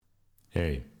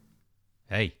Hey,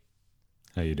 Hey,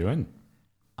 how you doing?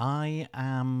 I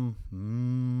am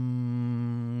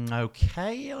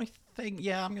okay, I think.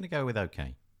 Yeah, I'm going to go with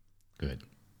okay. Good.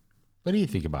 What do you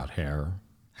think about hair?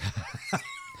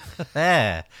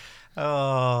 Hair.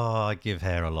 Oh, I give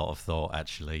hair a lot of thought,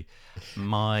 actually.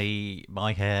 My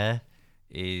hair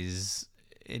is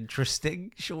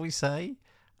interesting, shall we say?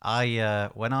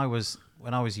 When I was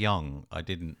young, I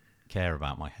didn't care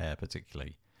about my hair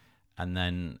particularly, and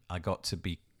then I got to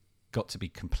be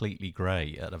completely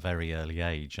grey at a very early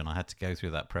age, and I had to go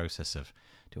through that process of,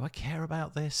 do I care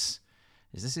about this?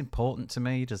 Is this important to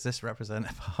me? Does this represent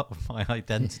a part of my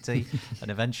identity?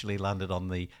 And eventually landed on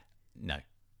the no,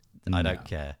 I No. don't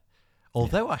care. Yeah.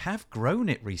 Although I have grown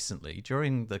it recently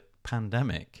during the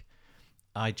pandemic,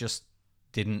 I just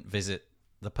didn't visit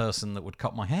the person that would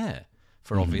cut my hair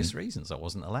for obvious reasons. I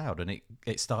wasn't allowed, and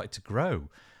it started to grow.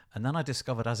 And then I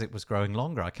discovered as it was growing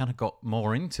longer, I kind of got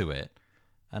more into it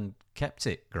and kept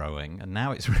it growing, and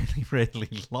now it's really,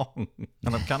 really long,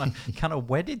 and I'm kind of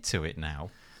wedded to it now.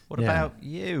 What Yeah. about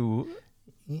you?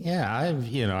 Yeah,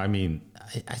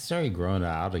 I started growing it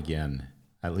out again,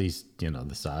 at least,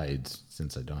 the sides,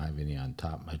 since I don't have any on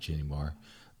top much anymore.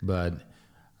 But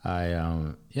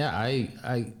there's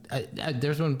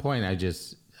one point I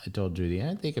told Judy,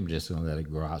 I think I'm just going to let it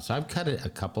grow out. So I've cut it a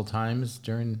couple times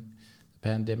during the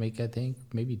pandemic, I think,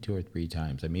 maybe two or three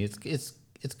times. I mean, it's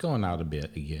going out a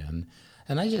bit again.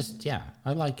 And I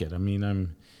like it. I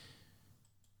mean,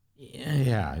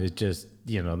 yeah, it just,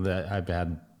 that I've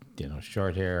had,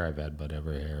 short hair, I've had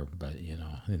whatever hair, but,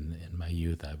 in my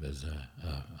youth, I was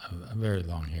a very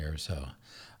long hair. So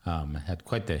I had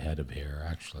quite the head of hair,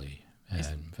 actually. And in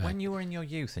When fact, you were in your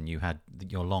youth and you had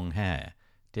your long hair,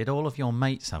 did all of your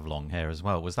mates have long hair as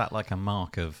well? Was that like a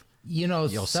mark of your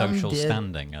some social did,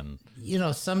 standing? And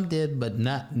some did, but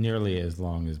not nearly as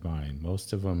long as mine.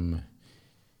 Most of them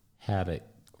had it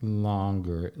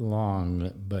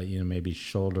long, but, maybe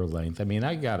shoulder length. I mean,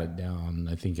 I got it down,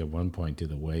 I think at one point to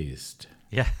the waist.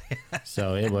 yeah,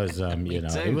 So it was, me it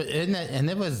too. was, and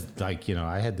it was like,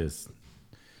 I had this.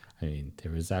 I mean,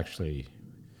 there was actually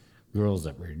girls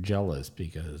that were jealous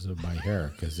because of my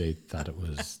hair because they thought it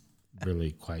was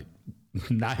really quite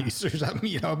nice or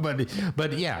something,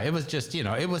 But yeah, it was just,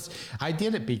 it was. I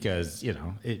did it because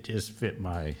it just fit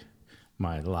my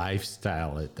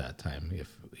lifestyle at that time.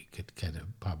 If we could kind of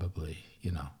probably,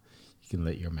 you can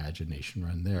let your imagination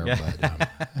run there, Yeah.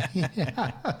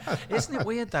 but Isn't it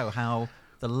weird though how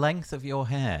the length of your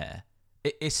hair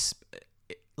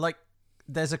like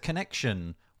there's a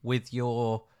connection with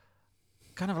your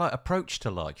kind of like approach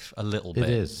to life a little it bit.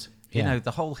 is. You Yeah. know,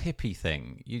 the whole hippie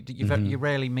thing. You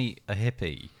rarely meet a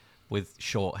hippie with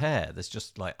short hair. There's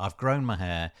just like, I've grown my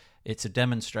hair. It's a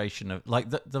demonstration of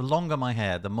like the longer my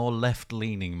hair, the more left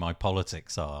leaning my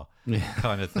politics are,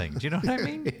 kind of thing. Do you know what I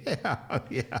mean?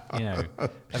 Yeah.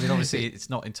 I mean, obviously it's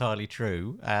not entirely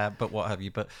true, but what have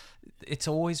you? But it's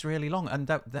always really long, and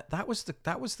that was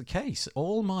the case.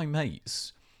 All my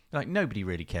mates, like nobody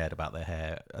really cared about their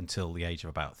hair until the age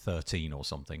of about 13 or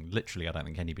something. Literally, I don't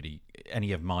think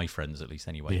any of my friends, at least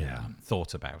anyway, Yeah.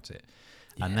 thought about it.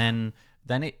 And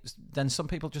then some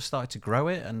people just started to grow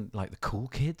it, and like the cool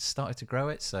kids started to grow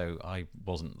it. So I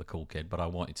wasn't the cool kid, but I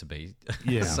wanted to be.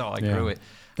 Yeah. So I Yeah. grew it.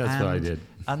 That's what I did.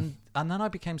 And then I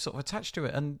became sort of attached to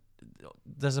it. And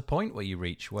there's a point where you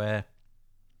reach where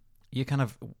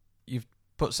you've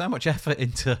put so much effort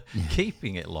into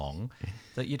keeping it long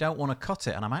that you don't want to cut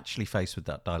it. And I'm actually faced with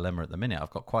that dilemma at the minute.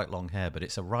 I've got quite long hair, but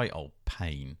it's a right old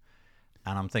pain.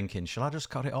 And I'm thinking, shall I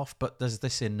just cut it off? But there's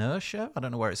this inertia. I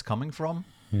don't know where it's coming from.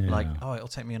 Like, oh, it'll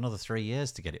take me another 3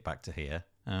 years to get it back to here.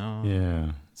 Oh,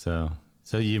 Yeah. So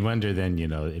you wonder then,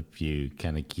 if you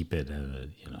kind of keep it,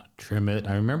 trim it.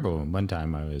 I remember one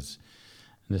time I was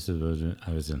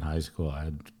in high school. I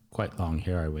had quite long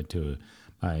hair. I went to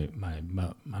my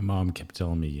mom kept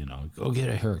telling me, go get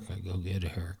a haircut.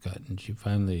 And she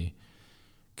finally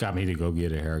got me to go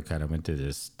get a haircut. I went to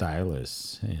this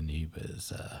stylist, and he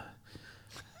was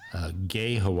a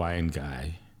gay Hawaiian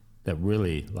guy that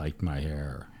really liked my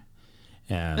hair.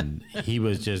 And he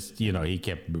was just, he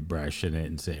kept brushing it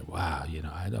and saying, wow,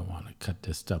 I don't want to cut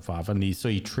this stuff off. And so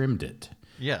he trimmed it,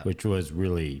 yeah. which was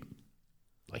really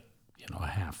like, a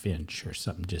half inch or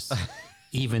something, just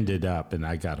evened it up. And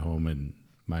I got home and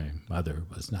my mother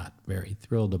was not very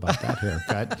thrilled about that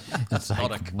haircut. It's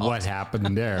like, what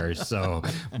happened there? So,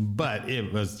 but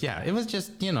it was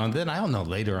just, then I don't know,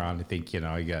 later on, I think,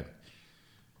 I got,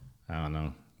 I don't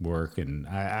know, work, and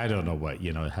I don't know what,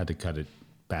 I had to cut it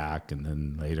back. And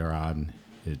then later on,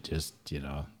 it just,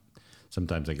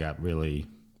 sometimes I got really,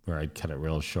 where I'd cut it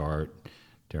real short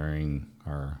during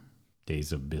our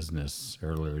days of business,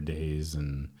 earlier days,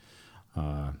 and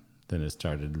then it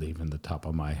started leaving the top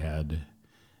of my head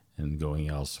and going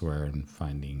elsewhere and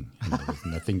finding there's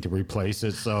nothing to replace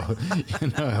it. So,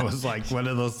 it was like one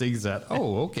of those things that,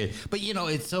 oh, okay. But,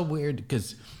 it's so weird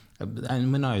because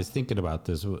and when I was thinking about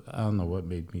this, I don't know what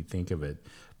made me think of it,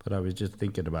 but I was just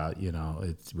thinking about,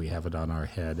 we have it on our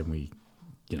head and we,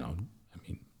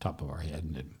 top of our head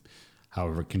and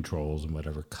however it controls and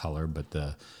whatever color, but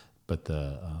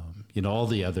all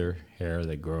the other hair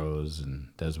that grows and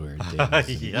does weird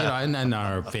things, and then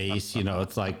our face,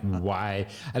 it's like, why?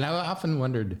 And I often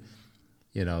wondered,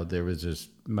 there was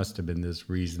must have been this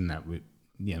reason that we,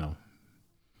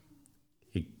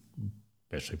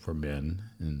 especially for men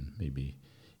and maybe,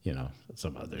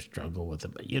 some others struggle with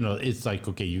it, but it's like,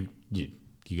 okay, you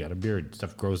got a beard,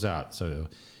 stuff grows out. So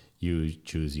you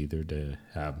choose either to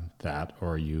have that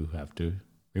or you have to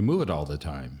remove it all the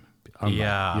time.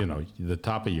 The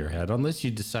top of your head, unless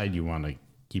you decide you want to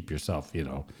keep yourself,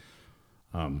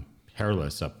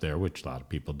 hairless up there, which a lot of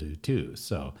people do too.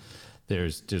 So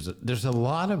there's a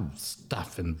lot of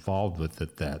stuff involved with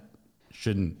it that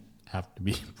shouldn't have to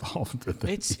be involved with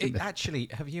it. Actually,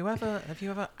 have you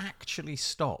ever actually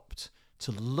stopped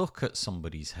to look at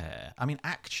somebody's hair? I mean,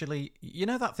 actually,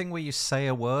 that thing where you say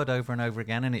a word over and over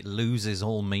again and it loses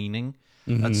all meaning?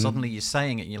 Mm-hmm. And suddenly you're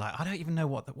saying it and you're like, I don't even know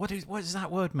what does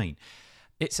that word mean?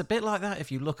 It's a bit like that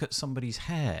if you look at somebody's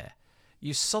hair.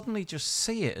 You suddenly just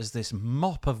see it as this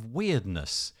mop of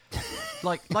weirdness.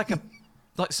 like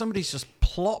somebody's just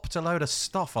plopped a load of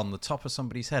stuff on the top of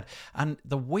somebody's head. And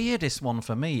the weirdest one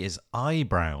for me is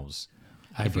eyebrows.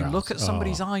 If you look at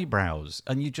somebody's eyebrows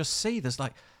and you just see there's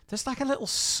like a little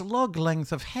slug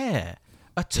length of hair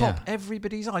atop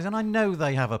everybody's eyes. And I know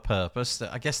they have a purpose.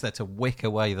 I guess they're to wick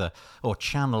away or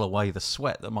channel away the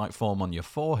sweat that might form on your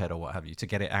forehead or what have you to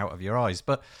get it out of your eyes.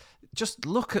 But just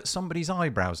look at somebody's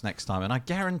eyebrows next time. And I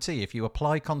guarantee if you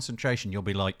apply concentration, you'll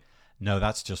be like, no,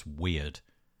 that's just weird.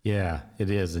 Yeah, it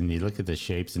is. And you look at the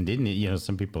shapes and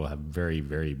some people have very,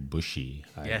 very bushy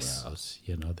eyebrows.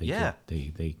 Yes.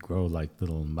 They grow like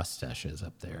little mustaches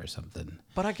up there or something.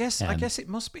 But I guess it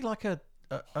must be like a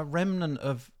remnant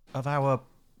of our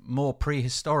more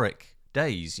prehistoric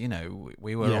days.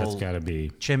 We were all it's gotta be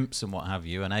chimps and what have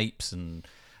you, and apes, and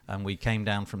we came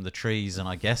down from the trees, and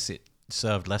I guess it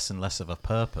served less and less of a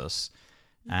purpose,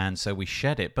 and so we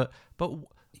shed it. But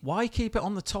why keep it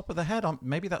on the top of the head?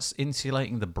 Maybe that's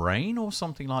insulating the brain or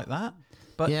something like that.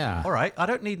 But all right, I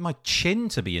don't need my chin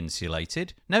to be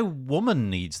insulated. No woman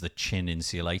needs the chin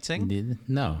insulating.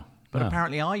 No. But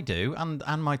apparently I do,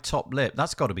 and my top lip,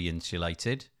 that's got to be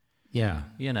insulated. Yeah.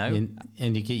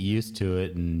 And you get used to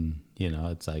it, and,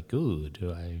 it's like, ooh,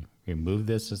 do I remove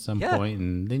this at some point?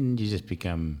 And then you just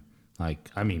become like,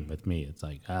 with me, it's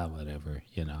like, whatever,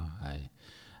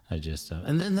 I just,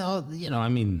 and then,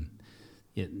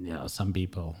 some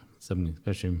people,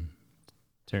 especially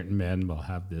certain men will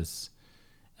have this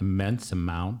immense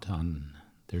amount on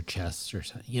their chests or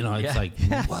something. It's like,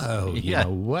 whoa,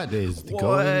 what is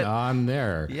going on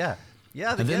there? Yeah.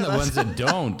 Yeah, and then the ones that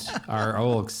don't are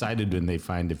all excited when they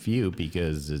find a few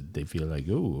because they feel like,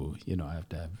 ooh, I have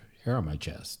to have hair on my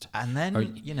chest. And then,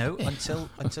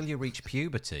 until you reach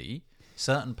puberty,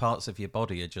 certain parts of your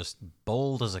body are just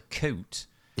bald as a coot.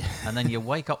 And then you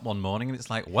wake up one morning and it's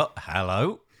like, well,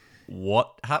 hello,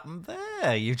 what happened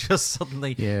there? You just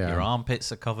suddenly, your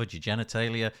armpits are covered, your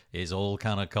genitalia is all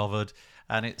kind of covered.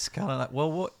 And it's kind of like, well,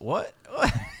 what? What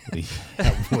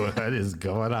is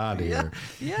going on here?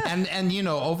 Yeah. And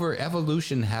over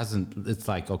evolution hasn't, it's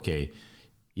like, okay,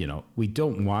 we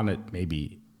don't want it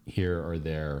maybe here or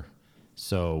there.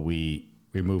 So we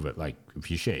remove it. Like if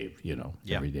you shave,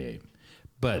 every day.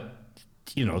 But,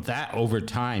 that over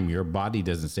time, your body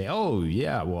doesn't say, oh,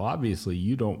 yeah, well, obviously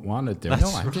you don't want it there.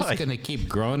 I'm just going to keep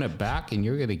growing it back and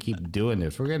you're going to keep doing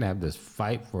this. We're going to have this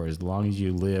fight for as long as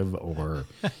you live or,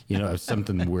 if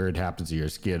something weird happens to your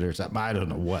skin or something, I don't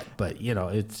know what. But,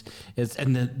 it's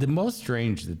and the most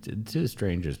strange, the two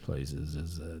strangest places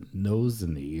is the nose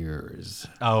and the ears.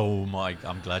 Oh,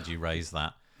 I'm glad you raised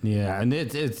that. Yeah, and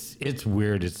it's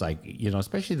weird. It's like,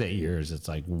 especially the ears, it's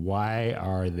like, why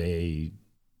are they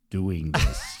doing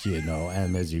this,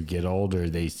 and as you get older,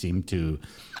 they seem to,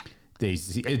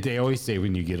 they always say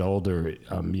when you get older,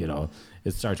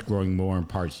 it starts growing more in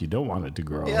parts you don't want it to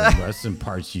grow, and less in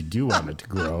parts you do want it to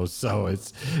grow. So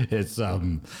there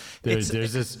was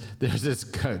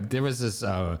this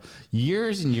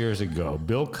years and years ago,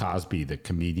 Bill Cosby, the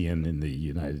comedian in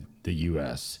the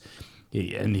U.S.,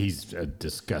 and he's a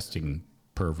disgusting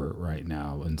pervert right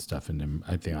now and stuff. And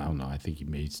I think he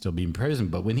may still be in prison.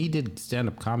 But when he did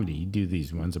stand-up comedy, he'd do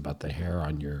these ones about the hair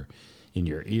on your in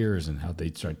your ears and how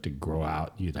they'd start to grow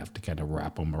out. You'd have to kind of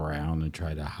wrap them around and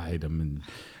try to hide them and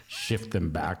shift them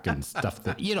back and stuff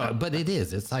that, but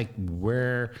it's like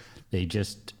where they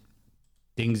just,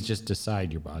 things just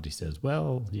decide. Your body says,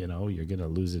 well, you're going to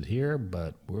lose it here,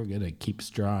 but we're going to keep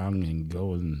strong and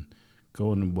go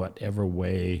in whatever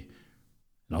way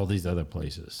and all these other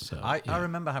places. So, I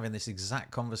remember having this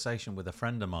exact conversation with a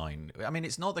friend of mine. I mean,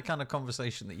 it's not the kind of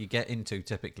conversation that you get into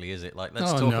typically, is it? Like,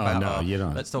 let's talk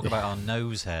about our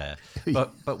nose hair.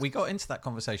 But we got into that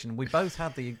conversation. We both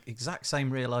had the exact same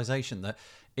realization that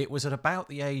it was at about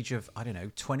the age of, I don't know,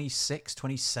 26,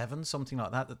 27, something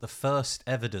like that, that the first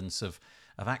evidence of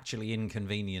actually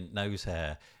inconvenient nose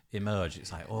hair emerged.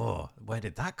 It's like, oh, where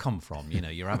did that come from?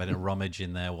 You're having a rummage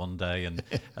in there one day, and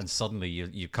suddenly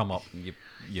you come up and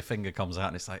your finger comes out,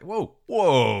 and it's like,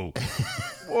 whoa.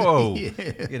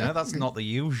 That's not the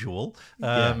usual.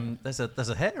 There's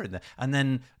a hair in there, and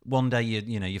then one day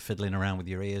you're fiddling around with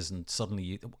your ears, and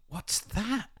suddenly what's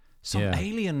that? Some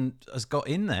alien has got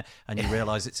in there, and you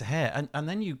realize it's a hair, and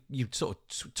then you sort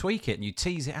of tweak it and you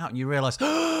tease it out, and you realize,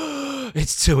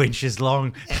 it's 2 inches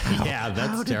long. Yeah,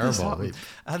 that's terrible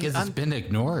because it's been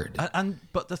ignored.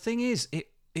 But the thing is,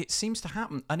 it seems to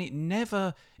happen, and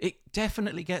it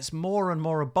definitely gets more and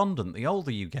more abundant the older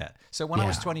you get. So when I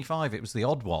was 25, it was the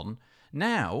odd one.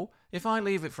 Now, if I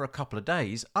leave it for a couple of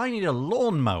days, I need a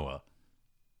lawnmower.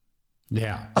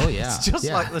 Yeah. Oh, yeah. It's just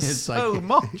like there's so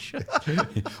much.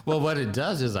 Well, what it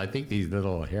does is I think these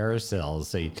little hair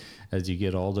cells, as you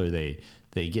get older,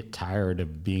 they get tired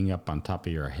of being up on top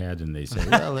of your head, and they say,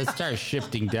 well, let's start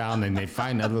shifting down, and they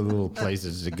find other little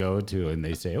places to go to, and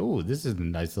they say, oh, this is a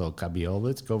nice little cubby hole.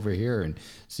 Let's go over here and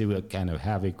see what kind of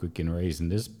havoc we can raise in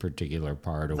this particular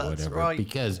part or whatever. Right.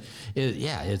 Because,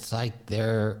 it's like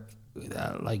they're...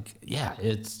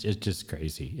 it's just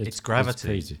crazy. It's gravity. It's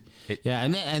crazy.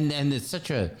 And it's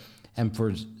such a, and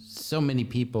for so many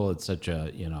people, it's such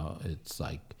a, it's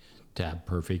like to have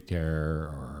perfect hair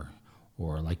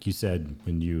or like you said,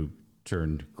 when you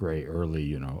turned gray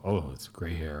early, oh, it's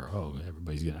gray hair. Oh,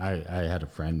 everybody's gonna. I had a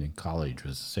friend in college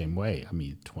was the same way. I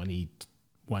mean,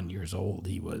 21 years old,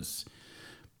 he was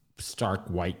stark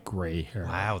white gray hair.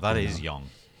 Wow, that is young.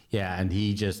 Yeah, and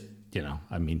he just.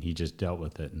 He just dealt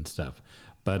with it and stuff.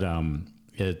 But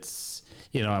it's,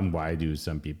 and why do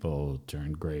some people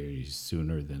turn gray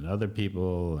sooner than other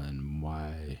people? And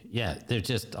why, there's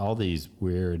just all these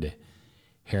weird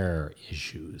hair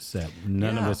issues that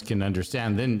none of us can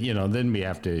understand. Then, then we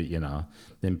have to,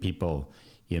 then people,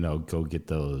 go get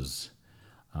those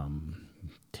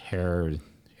hair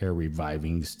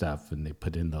reviving stuff, and they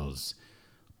put in those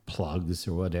plugs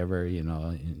or whatever,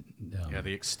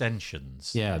 the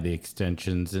extensions. Yeah, the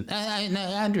extensions, and I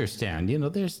understand,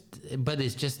 but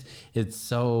it's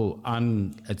so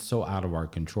out of our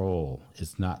control.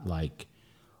 It's not like,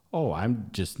 oh, I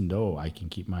can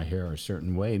keep my hair a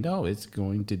certain way. No, it's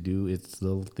going to do its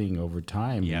little thing over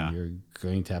time. Yeah, and you're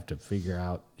going to have to figure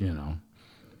out,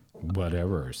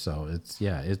 whatever. So it's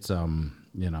and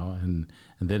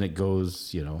then it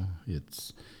goes,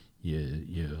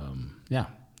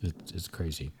 It's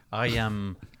crazy. I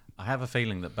have a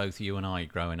feeling that both you and I,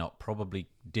 growing up, probably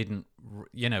didn't.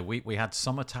 We had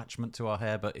some attachment to our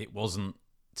hair, but it wasn't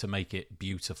to make it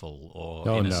beautiful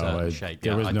or in a certain shape.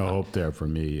 There was no hope there for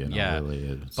me.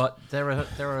 Really. But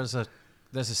there's a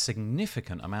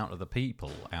significant amount of the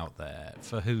people out there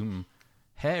for whom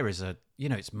hair is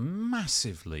it's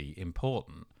massively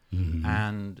important,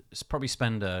 and probably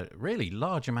spend a really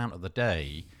large amount of the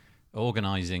day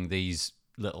organizing these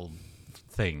little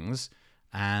things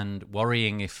and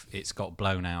worrying if it's got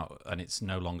blown out and it's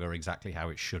no longer exactly how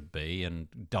it should be, and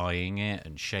dyeing it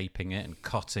and shaping it and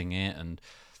cutting it and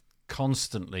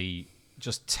constantly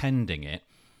just tending it.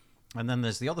 And then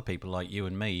there's the other people like you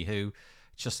and me who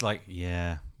just like,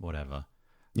 whatever.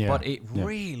 Yeah, but it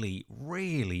really,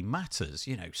 really matters,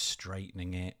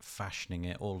 straightening it, fashioning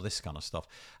it, all this kind of stuff.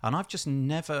 And I've just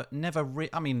never,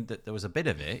 there was a bit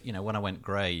of it, when I went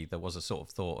grey, there was a sort of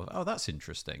thought of, oh, that's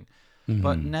interesting,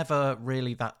 but never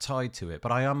really that tied to it.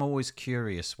 But I am always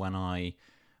curious when I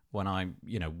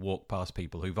walk past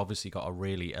people who've obviously got a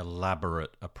really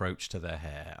elaborate approach to their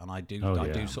hair, and I do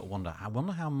sort of wonder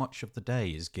how much of the day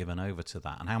is given over to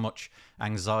that, and how much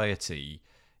anxiety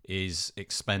is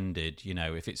expended.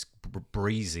 If it's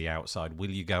breezy outside, will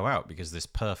you go out because this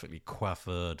perfectly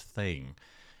coiffured thing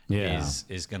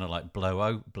is going to like blow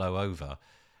over?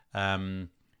 I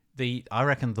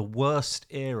reckon the worst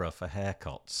era for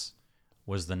haircuts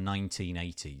was the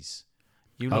 1980s.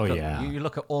 You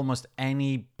look at almost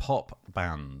any pop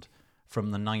band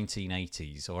from the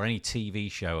 1980s or any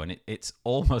TV show, and it's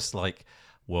almost like,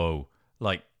 whoa,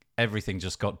 like everything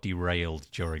just got derailed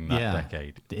during that Yeah,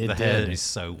 decade. it The hair did. is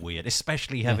so weird,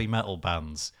 especially heavy metal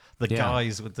bands. The Yeah.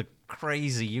 guys with the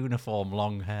crazy uniform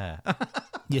long hair.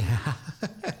 Yeah.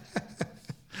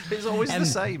 It's always the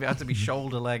same. It had to be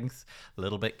shoulder length, a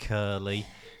little bit curly,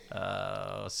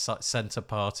 center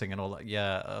parting and all that.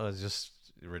 Yeah, it was just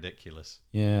ridiculous.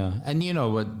 Yeah. And you know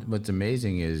what's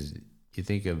amazing is you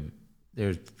think of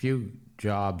there's few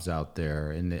jobs out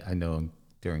there, and I know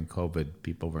during COVID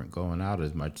people weren't going out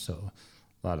as much, so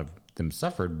a lot of them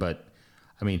suffered, but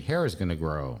I mean hair is going to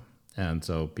grow, and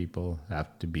so people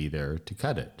have to be there to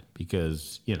cut it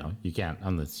because, you know, you can't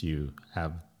unless you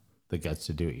have the guts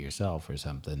to do it yourself or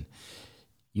something.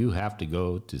 You have to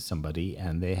go to somebody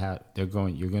and you're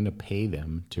going to pay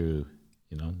them to,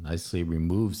 you know, nicely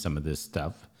remove some of this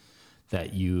stuff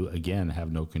that you again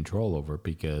have no control over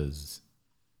because,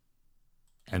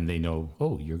 and they know,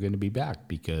 oh, you're going to be back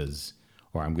because,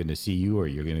 or I'm going to see you, or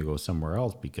you're going to go somewhere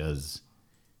else because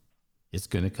it's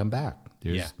going to come back.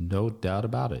 There's no doubt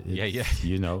about it. It's,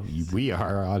 you know, we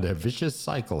are on a vicious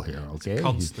cycle here, okay?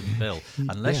 Constant bill.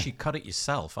 Unless you cut it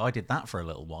yourself. I did that for a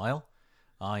little while.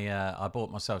 I bought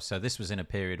myself, so this was in a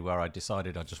period where I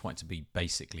decided I just wanted to be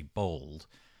basically bald,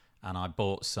 and I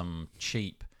bought some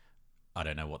cheap, I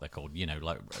don't know what they're called, you know,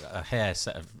 like a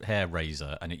hair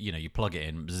razor, and you know, you plug it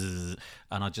in, bzzz,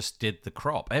 and I just did the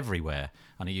crop everywhere.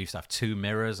 And I used to have 2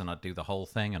 mirrors, and I'd do the whole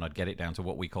thing, and I'd get it down to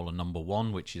what we call a number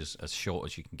 1, which is as short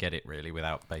as you can get it, really,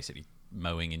 without basically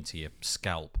mowing into your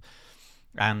scalp.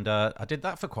 And I did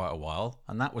that for quite a while,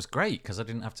 and that was great because I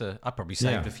didn't have to. I probably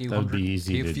saved a few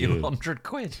hundred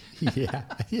quid. Yeah.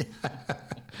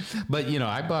 But you know,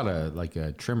 I bought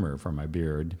a trimmer for my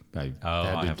beard. I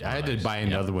had to buy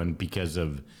another one because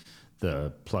of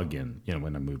the plug-in. You know,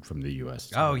 when I moved from the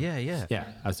U.S. Oh yeah.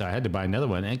 So I had to buy another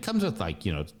one, and it comes with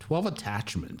 12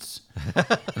 attachments.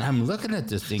 And I'm looking at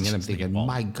this thing, and I'm thinking,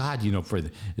 my God, you know,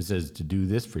 it says to do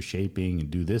this for shaping and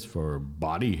do this for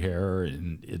body hair,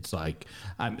 and it's like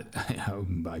I'm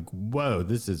like, whoa,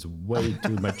 this is way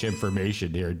too much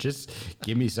information here. Just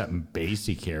give me something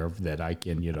basic here that I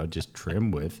can, you know, just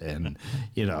trim with, and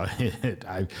you know,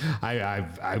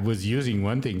 I was using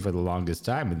one thing for the longest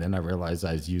time, and then I realized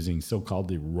I was using so-called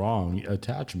the wrong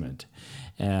attachment,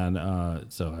 and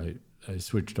so I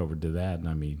switched over to that, and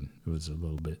I mean, it was a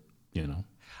little bit, you know,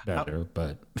 better.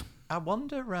 But I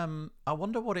wonder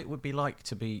what it would be like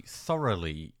to be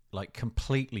thoroughly, like,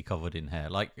 completely covered in hair.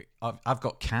 Like, I've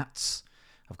got cats,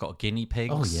 I've got guinea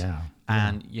pigs. Oh yeah.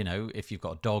 And you know, if you've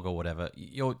got a dog or whatever,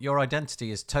 your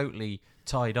identity is totally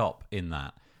tied up in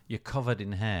that. You're covered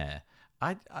in hair.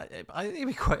 It'd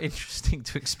be quite interesting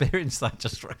to experience that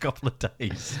just for a couple of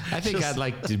days. I think I'd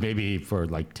like to maybe for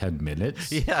like 10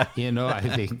 minutes. Yeah. You know, I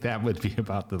think that would be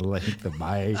about the length of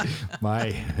my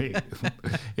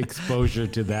exposure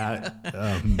to that.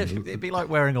 It'd be like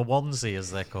wearing a onesie, as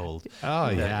they're called.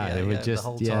 Oh, yeah. It would just,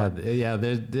 yeah.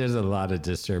 Time. There's a lot of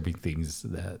disturbing things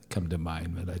that come to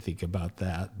mind when I think about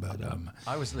that. But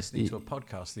I was listening to a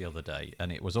podcast the other day,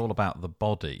 and it was all about the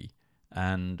body.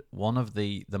 And one of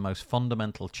the most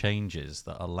fundamental changes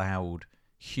that allowed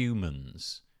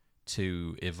humans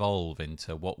to evolve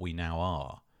into what we now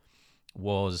are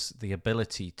was the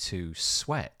ability to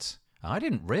sweat. I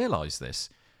didn't realize this,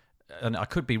 and I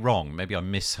could be wrong. Maybe I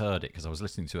misheard it because I was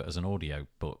listening to it as an audio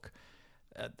book.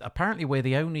 Apparently, we're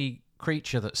the only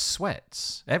creature that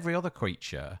sweats. Every other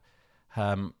creature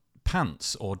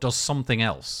pants or does something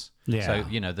else. Yeah. So,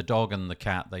 you know, the dog and the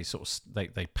cat, they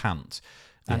pant.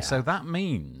 And so that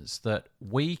means that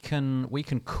we can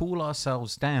cool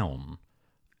ourselves down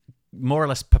more or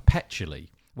less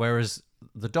perpetually, whereas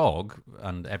the dog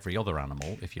and every other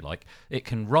animal, if you like, it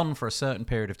can run for a certain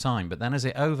period of time, but then as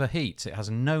it overheats, it has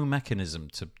no mechanism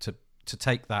to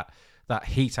take that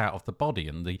heat out of the body,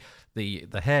 and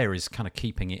the hair is kind of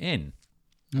keeping it in.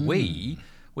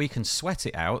 We can sweat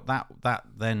it out. That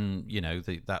then, you know,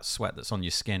 that sweat that's on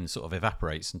your skin sort of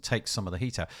evaporates and takes some of the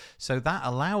heat out. So that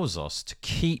allows us to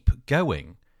keep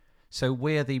going. So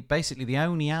we're basically the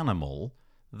only animal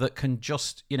that can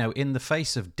just, you know, in the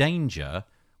face of danger,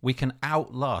 we can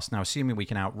outlast. Now, assuming we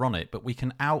can outrun it, but we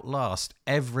can outlast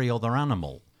every other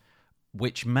animal,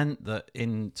 which meant that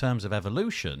in terms of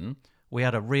evolution, we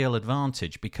had a real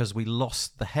advantage because we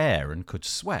lost the hair and could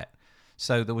sweat.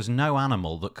 So there was no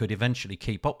animal that could eventually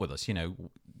keep up with us. You know,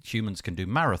 humans can do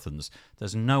marathons.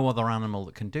 There's no other animal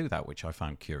that can do that, which I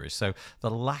found curious. So the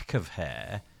lack of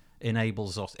hair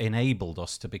enabled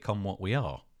us to become what we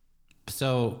are.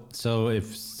 So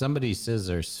if somebody says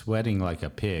they're sweating like a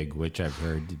pig, which I've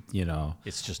heard, you know,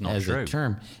 it's just not as true. a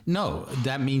term. No,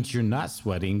 that means you're not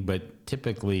sweating, but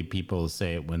typically people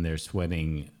say it when they're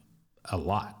sweating a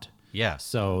lot. Yeah.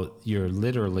 So you're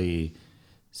literally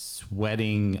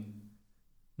sweating.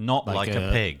 Not like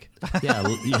a pig. Yeah,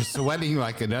 you're sweating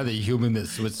like another human that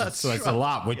sweats right. a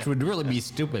lot, which would really be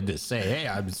stupid to say, hey,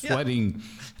 I'm sweating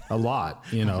a lot,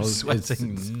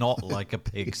 Sweating not like a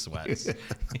pig sweats.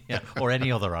 Yeah, or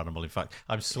any other animal, in fact.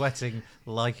 I'm sweating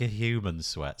like a human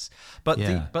sweats. But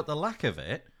the lack of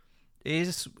it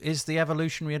is the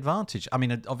evolutionary advantage. I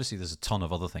mean, obviously there's a ton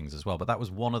of other things as well, but that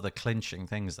was one of the clinching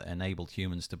things that enabled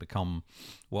humans to become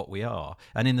what we are.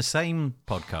 And in the same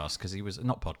podcast, because he was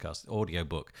not podcast,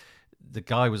 audiobook, the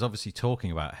guy was obviously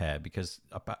talking about hair, because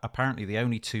apparently the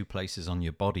only two places on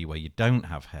your body where you don't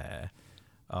have hair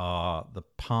are the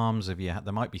palms of your hand.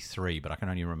 There might be three, but I can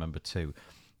only remember two.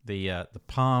 The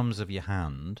palms of your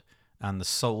hand and the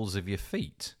soles of your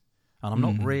feet. And I'm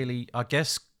not really, I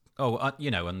guess.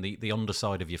 And the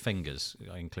underside of your fingers,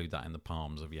 I include that in the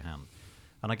palms of your hand.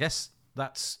 And I guess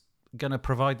that's going to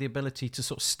provide the ability to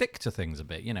sort of stick to things a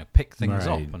bit, pick things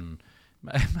up. And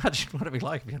imagine what it'd be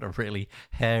like if you had a really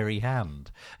hairy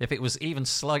hand. If it was even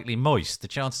slightly moist, the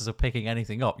chances of picking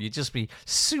anything up, you'd just be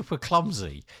super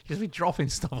clumsy. You'd just be dropping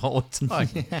stuff all the time.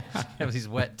 You have these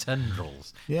wet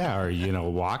tendrils. Yeah,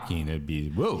 or, walking, it'd be,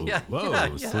 whoa,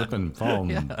 slip and fall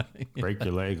and break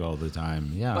your leg all the time.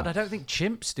 Yeah. But I don't think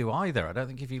chimps do either. I don't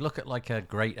think if you look at like a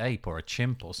great ape or a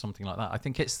chimp or something like that, I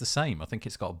think it's the same. I think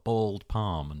it's got a bald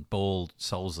palm and bald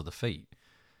soles of the feet.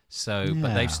 So,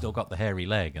 but they've still got the hairy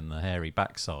leg and the hairy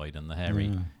backside and the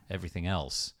hairy everything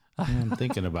else. Yeah, I'm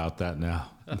thinking about that now.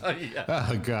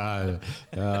 Oh God,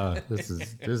 this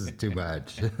is too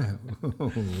much.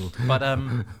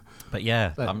 But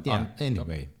yeah,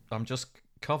 anyway, I'm just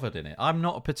covered in it. I'm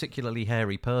not a particularly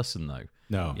hairy person though.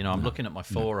 No, I'm looking at my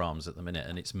forearms at the minute,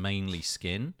 and it's mainly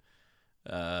skin.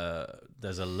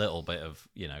 There's a little bit of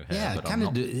hair. Yeah, but kind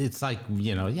of. It's like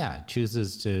it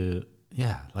chooses to.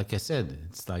 Yeah, like I said,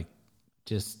 it's like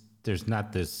just there's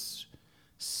not this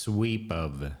sweep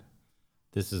of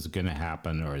this is going to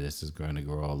happen or this is going to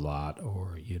grow a lot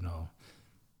or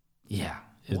yeah.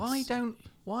 Why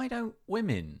don't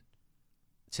women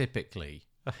typically?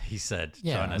 He said,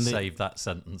 trying to save that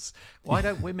sentence. Why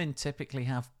don't women typically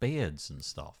have beards and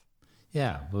stuff?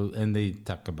 Yeah, well, and they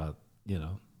talk about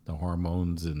the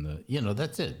hormones and the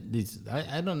that's it.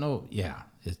 I don't know. Yeah,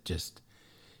 it's just.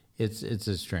 It's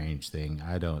a strange thing.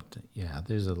 I don't. Yeah,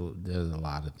 there's a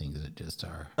lot of things that just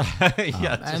are.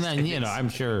 And then I'm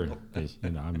sure.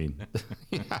 I mean,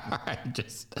 I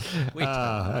just.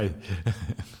 The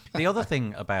other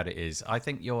thing about it is, I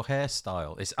think your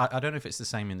hairstyle is. I don't know if it's the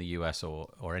same in the US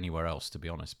or anywhere else, to be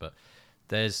honest. But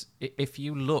if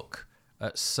you look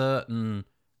at certain,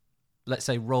 let's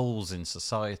say, roles in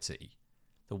society,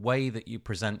 the way that you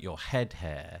present your head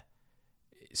hair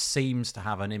seems to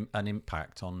have an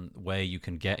impact on where you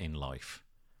can get in life.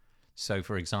 So,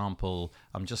 for example,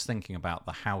 I'm just thinking about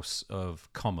the House of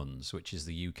Commons, which is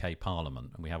the UK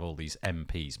Parliament, and we have all these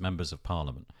MPs, members of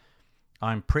Parliament.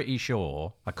 I'm pretty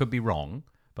sure, I could be wrong,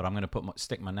 but I'm going to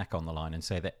stick my neck on the line and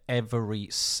say that every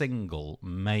single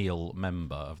male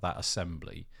member of that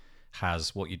assembly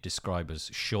has what you describe as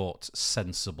short,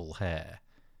 sensible hair.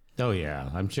 Oh yeah,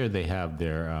 I'm sure they have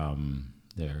their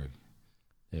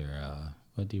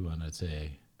what do you want to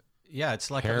say? Yeah,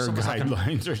 it's like hair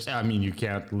guidelines or something. I mean, you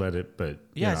can't let it, but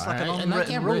it's like an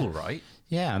unwritten rule, right?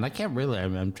 Yeah, and I can't really.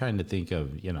 I'm trying to think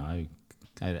of.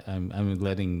 I'm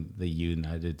letting the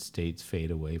United States fade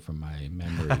away from my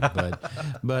memory,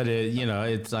 but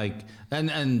it's like,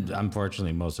 and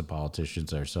unfortunately, most of the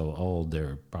politicians are so old.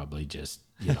 They're probably just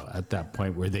at that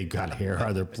point where they got hair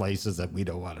other places that we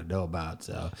don't want to know about.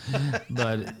 So,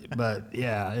 but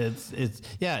yeah,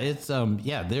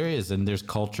 there is, and there's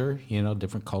culture,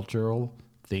 different cultural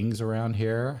things around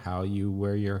here, how you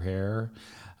wear your hair,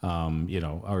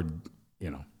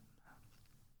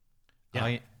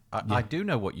 Yeah. I do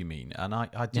know what you mean, and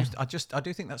I do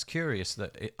think that's curious.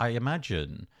 That I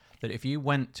imagine that if you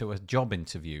went to a job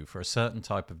interview for a certain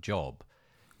type of job,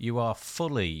 you are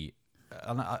fully,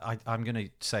 and I'm going to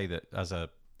say that as a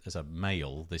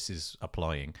male, this is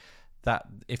applying, that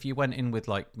if you went in with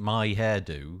like my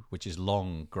hairdo, which is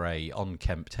long grey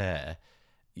unkempt hair,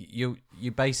 you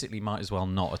basically might as well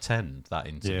not attend that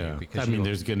interview. Because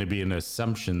there's going to be an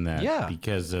assumption that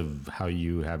because of how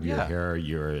you have your hair,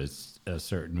 you're a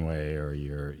certain way, or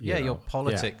your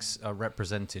politics are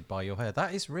represented by your hair.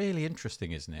 That is really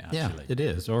interesting, isn't it? Actually? Yeah, it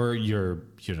is. Or your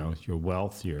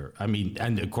wealth.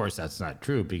 And of course that's not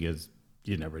true because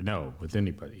you never know with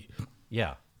anybody.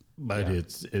 Yeah, but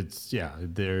it's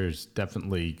there's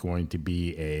definitely going to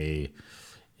be a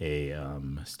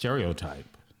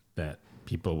stereotype that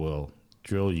people will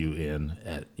drill you in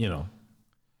at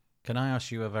Can I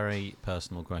ask you a very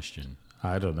personal question?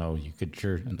 I don't know. You could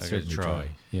certainly try.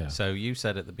 Yeah. So you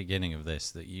said at the beginning of this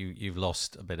that you've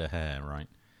lost a bit of hair, right?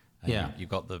 And Yeah. You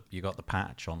got the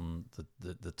patch on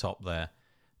the top there.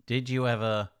 Did you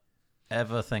ever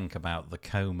think about the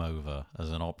comb over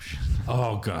as an option?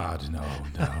 Oh God, no.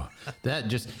 That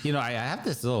just, I have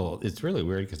this it's really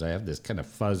weird because I have this kind of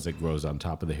fuzz that grows on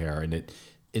top of the hair, and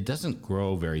it doesn't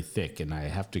grow very thick, and I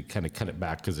have to kind of cut it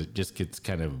back because it just gets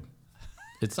kind of,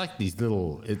 it's like these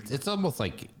little, it's almost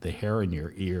like the hair in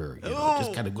your ear, it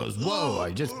just kind of goes, whoa, I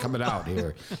just coming out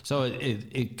here. So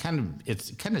it's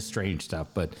kind of strange stuff,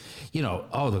 but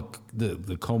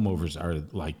the comb overs are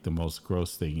like the most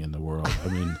gross thing in the world. I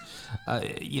mean,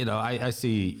 I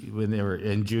see when they were,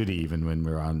 and Judy, even when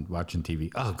we were on watching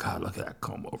TV, oh God, look at that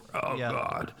comb over. Oh Yeah.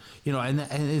 God. And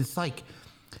it's like,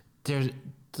 there's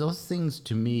those things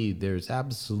to me, there's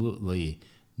absolutely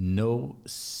no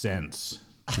sense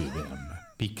to them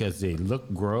because they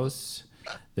look gross,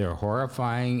 they're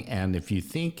horrifying, and if you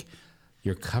think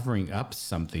you're covering up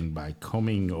something by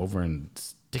combing over and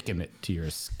sticking it to your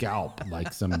scalp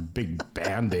like some big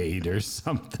Band-Aid or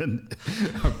something,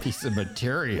 or piece of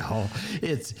material,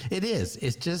 it's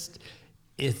just,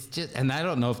 and I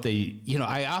don't know if they,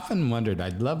 I often wondered,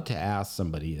 I'd love to ask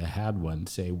somebody that had one,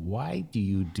 say, why do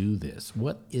you do this?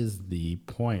 What is the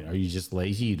point? Are you just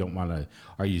lazy? You don't want to,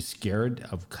 are you scared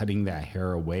of cutting that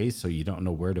hair away so you don't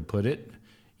know where to put it,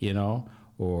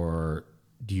 or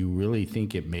do you really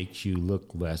think it makes you look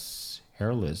less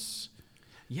hairless?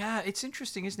 Yeah, it's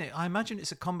interesting, isn't it? I imagine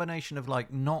it's a combination of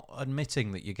like not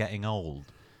admitting that you're getting old,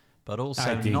 but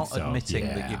also not admitting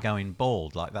that you're going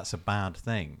bald, like that's a bad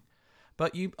thing.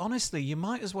 But you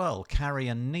might as well carry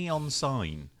a neon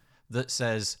sign that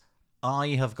says, I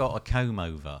have got a comb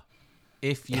over,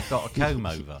 if you've got a comb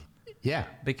over. Yeah.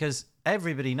 Because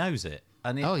everybody knows it.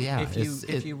 And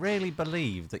if you really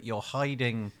believe that you're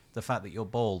hiding the fact that you're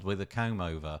bald with a comb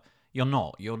over, you're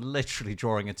not. You're literally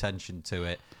drawing attention to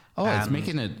it. Oh, it's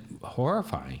making it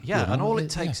horrifying. Yeah, and all it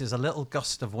takes is a little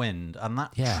gust of wind, and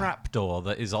that trapdoor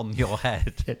that is on your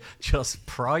head just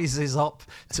prizes up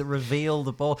to reveal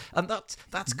the ball. And that's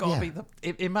got to be the...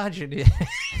 Imagine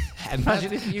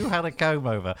if you had a comb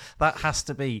over. That has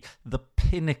to be the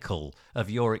pinnacle of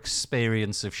your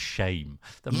experience of shame.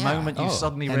 The moment you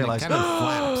suddenly realise... It kind of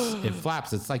flaps. It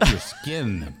flaps. It's like your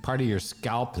skin, part of your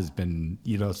scalp has been,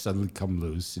 suddenly come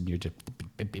loose, and you're just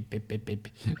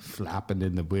flapping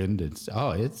in the wind. It's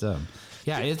when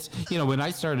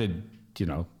I started,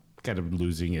 kind of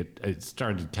losing it, it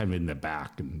started kind of in the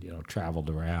back and, traveled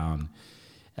around.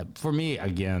 For me,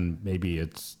 again, maybe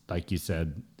it's like you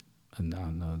said,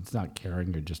 no, it's not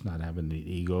caring or just not having the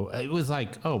ego. It was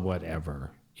like, oh,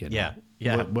 whatever. Yeah.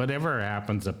 Whatever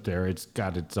happens up there, it's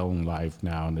got its own life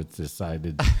now, and it's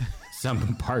decided,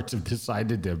 some parts have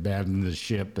decided to abandon the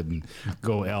ship and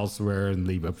go elsewhere and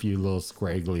leave a few little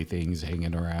scraggly things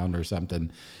hanging around or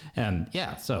something. And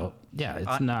it's not,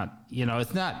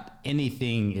 it's not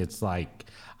anything. It's like,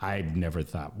 I've never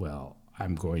thought, well,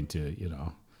 I'm going to,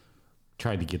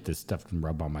 try to get this stuff to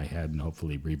rub on my head and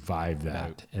hopefully revive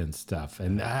that and stuff.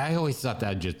 And I always thought that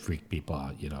would just freak people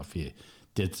out, if you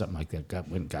did something like that,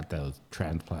 got those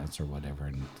transplants or whatever,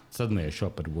 and suddenly I show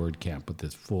up at WordCamp with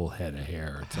this full head of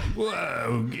hair. It's like,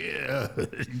 whoa,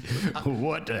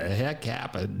 what the heck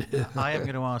happened? I am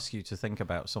going to ask you to think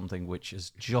about something which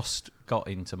has just got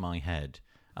into my head,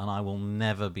 and I will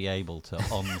never be able to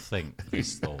unthink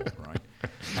this thought, right?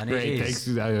 And Great, thanks.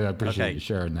 I appreciate you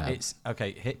sharing that. It's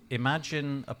okay.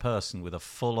 Imagine a person with a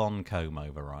full-on comb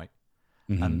over, right?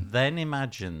 Mm-hmm. And then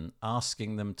imagine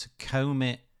asking them to comb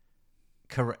it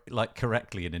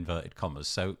correctly in inverted commas.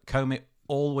 So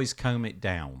always comb it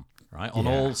down, right? On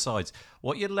all sides.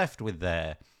 What you're left with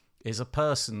there is a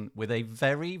person with a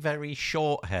very, very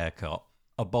short haircut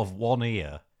above one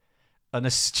ear and a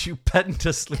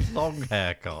stupendously long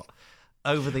haircut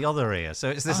over the other ear. So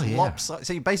it's this lopsided.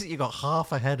 So you've got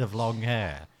half a head of long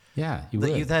hair. Yeah,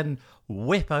 you then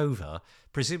whip over,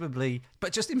 presumably.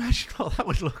 But just imagine what that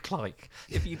would look like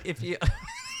if you.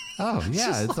 Oh,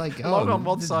 yeah, it's like long on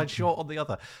one side, short on the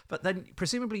other. But then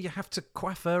presumably you have to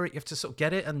coiffure it, you have to sort of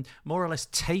get it and more or less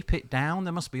tape it down.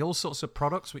 There must be all sorts of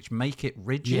products which make it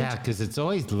rigid. Yeah, because it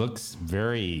always looks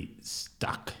very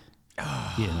stuck.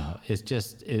 It's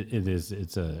just,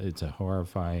 it's a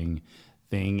horrifying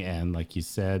thing. And like you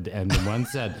said, and the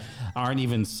ones that aren't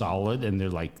even solid and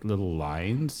they're like little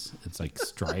lines, it's like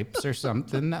stripes or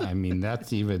something. I mean,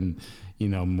 that's even...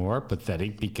 more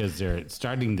pathetic because they're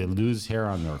starting to lose hair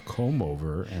on their comb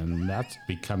over, and that's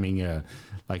becoming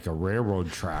like a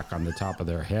railroad track on the top of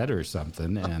their head or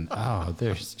something. And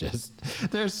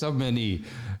there's so many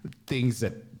things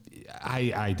that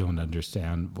I don't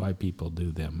understand why people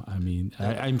do them. I mean,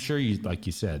 I'm sure you, like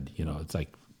you said, it's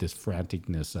like this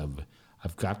franticness of,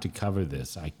 I've got to cover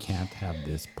this. I can't have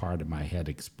this part of my head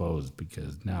exposed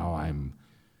because now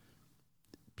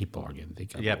people are going to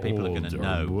think I'm people are going to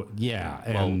know. Yeah.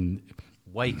 Well, and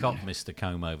wake up, Mr.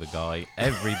 Comb Over guy.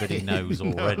 Everybody knows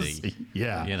already.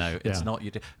 Yeah. It's not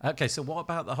you. Okay, so what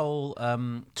about the whole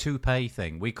toupee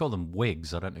thing? We call them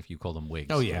wigs. I don't know if you call them wigs.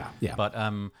 Oh, yeah. But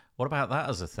what about that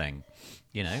as a thing?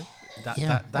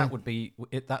 That would be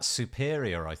that's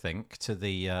superior, I think, to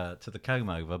the comb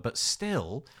over. But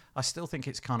still, I still think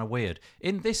it's kind of weird.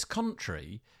 In this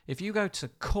country, if you go to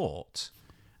court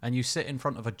and you sit in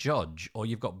front of a judge, or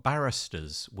you've got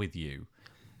barristers with you,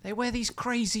 they wear these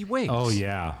crazy wigs. Oh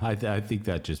yeah, I think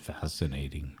that's just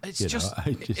fascinating. It's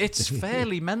it's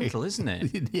fairly mental, isn't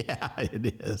it? Yeah,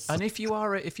 it is. And if you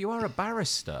are a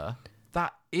barrister,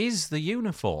 that is the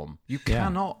uniform. You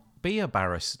cannot be a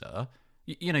barrister.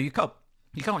 You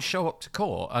can't show up to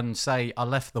court and say I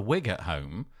left the wig at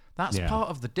home. That's part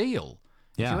of the deal.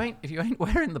 Yeah. If you ain't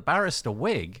wearing the barrister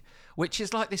wig, which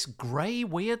is like this grey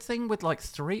weird thing with like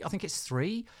three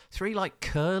like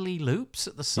curly loops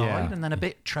at the side and then a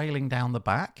bit trailing down the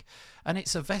back, and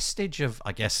it's a vestige of,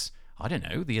 I guess, I don't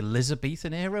know, the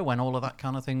Elizabethan era when all of that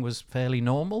kind of thing was fairly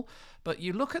normal. But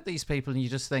you look at these people and you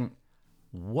just think,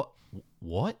 what?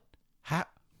 How?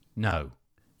 No.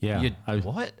 Yeah.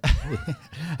 What?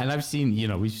 And we've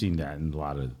seen that in a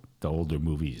lot of the older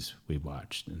movies we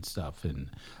watched and stuff, and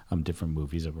different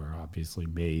movies that were obviously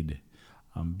made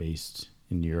based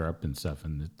in Europe and stuff,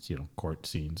 and it's court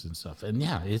scenes and stuff, and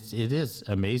it is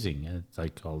amazing. It's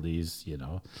like all these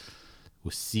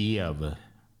sea of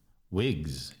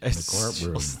wigs in the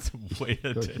courtroom. It's just the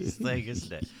weirdest thing,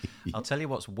 isn't it? I'll tell you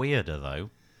what's weirder though.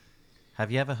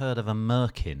 Have you ever heard of a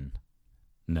merkin?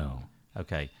 No.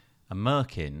 Okay, a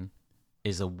merkin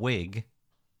is a wig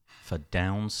for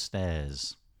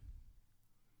downstairs.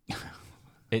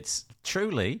 It's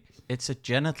a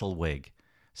genital wig.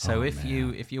 So if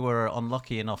you were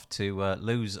unlucky enough to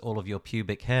lose all of your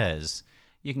pubic hairs,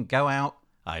 you can go out.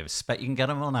 I expect you can get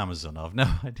them on Amazon. I've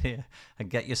no idea, and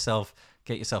get yourself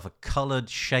a coloured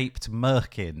shaped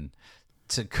merkin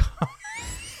to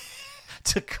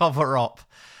cover up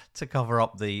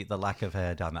the lack of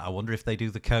hair down there. I wonder if they do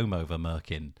the comb over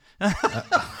merkin.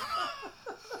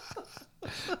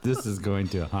 This is going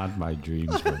to haunt my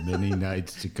dreams for many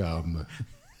nights to come.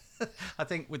 I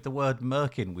think with the word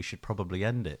merkin, we should probably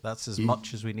end it. That's as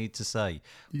much as we need to say.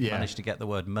 We managed to get the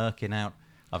word merkin out.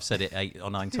 I've said it 8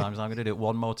 or 9 times. I'm going to do it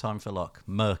one more time for luck.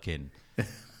 Merkin.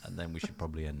 And then we should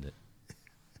probably end it.